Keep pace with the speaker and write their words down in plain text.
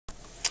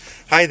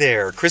Hi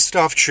there,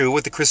 Christophe Choo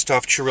with the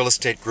Christophe Choo Real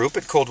Estate Group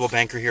at Coldwell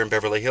Banker here in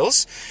Beverly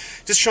Hills.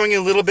 Just showing you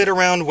a little bit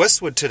around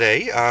Westwood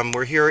today.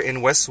 We're here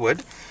in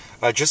Westwood,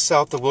 just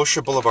south of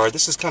Wilshire Boulevard.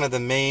 This is kind of the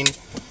main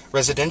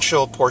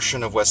residential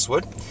portion of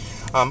Westwood.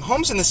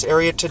 Homes in this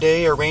area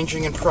today are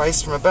ranging in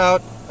price from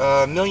about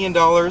 $1 million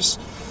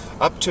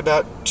up to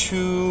about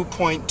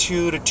 $2.2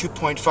 to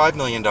 $2.5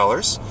 million.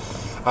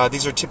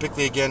 These are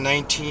typically, again,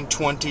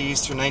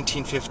 1920s through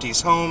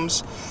 1950s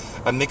homes.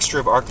 A mixture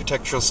of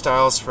architectural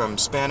styles from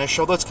Spanish,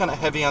 although it's kind of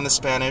heavy on the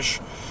Spanish,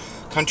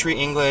 country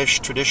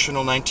English,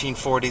 traditional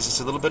 1940s. It's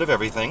a little bit of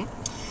everything.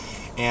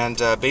 And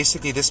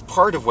basically this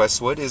part of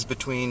Westwood is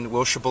between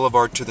Wilshire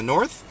Boulevard to the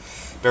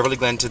north, Beverly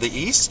Glen to the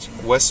east,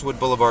 Westwood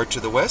Boulevard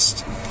to the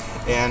west,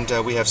 and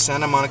we have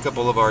Santa Monica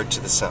Boulevard to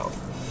the south.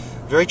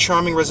 Very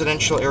charming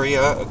residential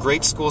area, a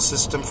great school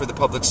system for the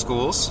public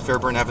schools.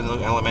 Fairburn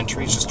Avenue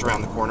Elementary is just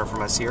around the corner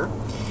from us here.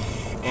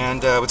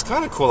 And what's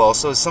kind of cool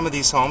also is some of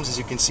these homes, as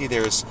you can see,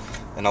 there's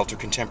an ultra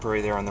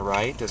contemporary there on the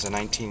right. There's a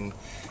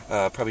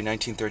probably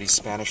 1930s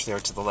Spanish there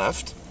to the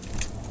left.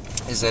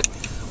 Is that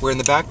we're in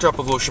the backdrop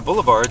of Wilshire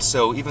Boulevard,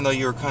 so even though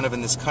you're kind of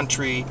in this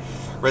country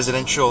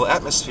residential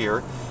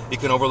atmosphere, you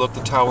can overlook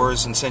the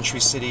towers in Century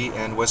City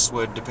and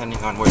Westwood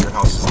depending on where your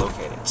house is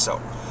located.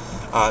 So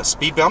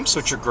speed bumps,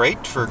 which are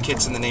great for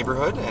kids in the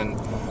neighborhood, and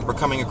we're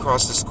coming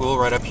across the school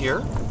right up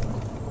here.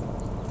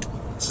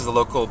 This is a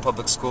local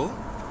public school.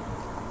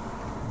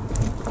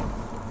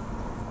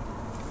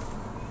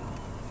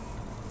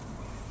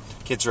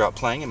 Kids are out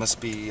playing. It must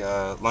be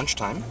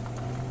lunchtime.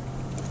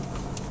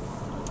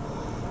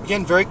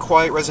 Again, very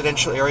quiet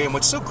residential area, and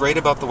what's so great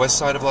about the west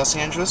side of Los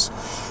Angeles,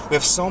 we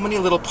have so many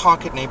little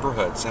pocket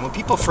neighborhoods. And when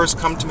people first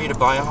come to me to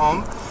buy a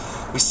home,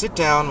 we sit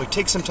down, we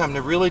take some time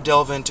to really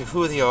delve into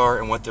who they are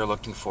and what they're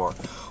looking for.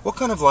 What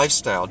kind of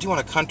lifestyle? Do you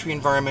want a country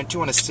environment? Do you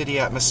want a city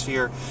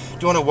atmosphere? Do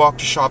you want to walk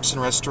to shops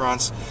and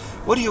restaurants?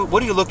 What are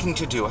you looking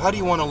to do? How do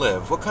you want to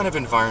live? What kind of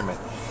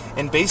environment?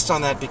 And based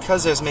on that,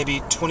 because there's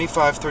maybe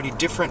 25, 30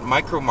 different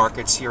micro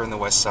markets here in the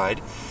west side,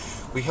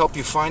 we help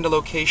you find a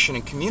location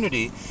and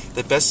community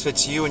that best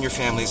fits you and your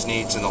family's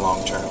needs in the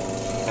long term.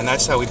 And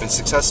that's how we've been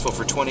successful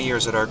for 20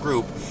 years at our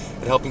group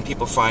at helping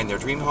people find their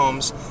dream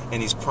homes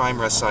in these prime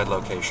west side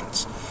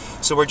locations.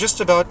 So we're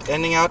just about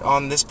ending out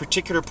on this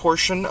particular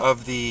portion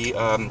of the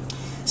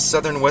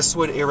southern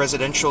Westwood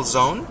residential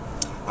zone.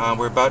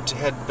 We're about to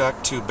head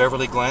back to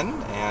Beverly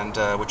Glen, and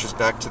which is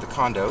back to the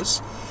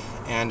condos.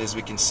 And as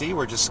we can see,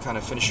 we're just kind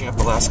of finishing up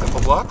the last couple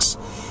blocks.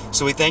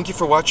 So we thank you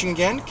for watching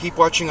again. Keep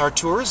watching our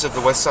tours of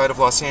the west side of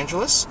Los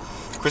Angeles.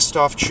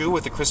 Christophe Choo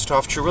with the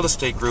Christophe Choo Real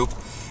Estate Group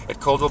at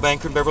Coldwell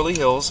Banker Beverly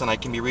Hills, and I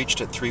can be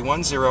reached at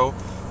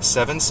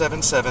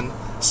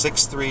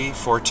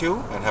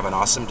 310-777-6342, and have an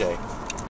awesome day.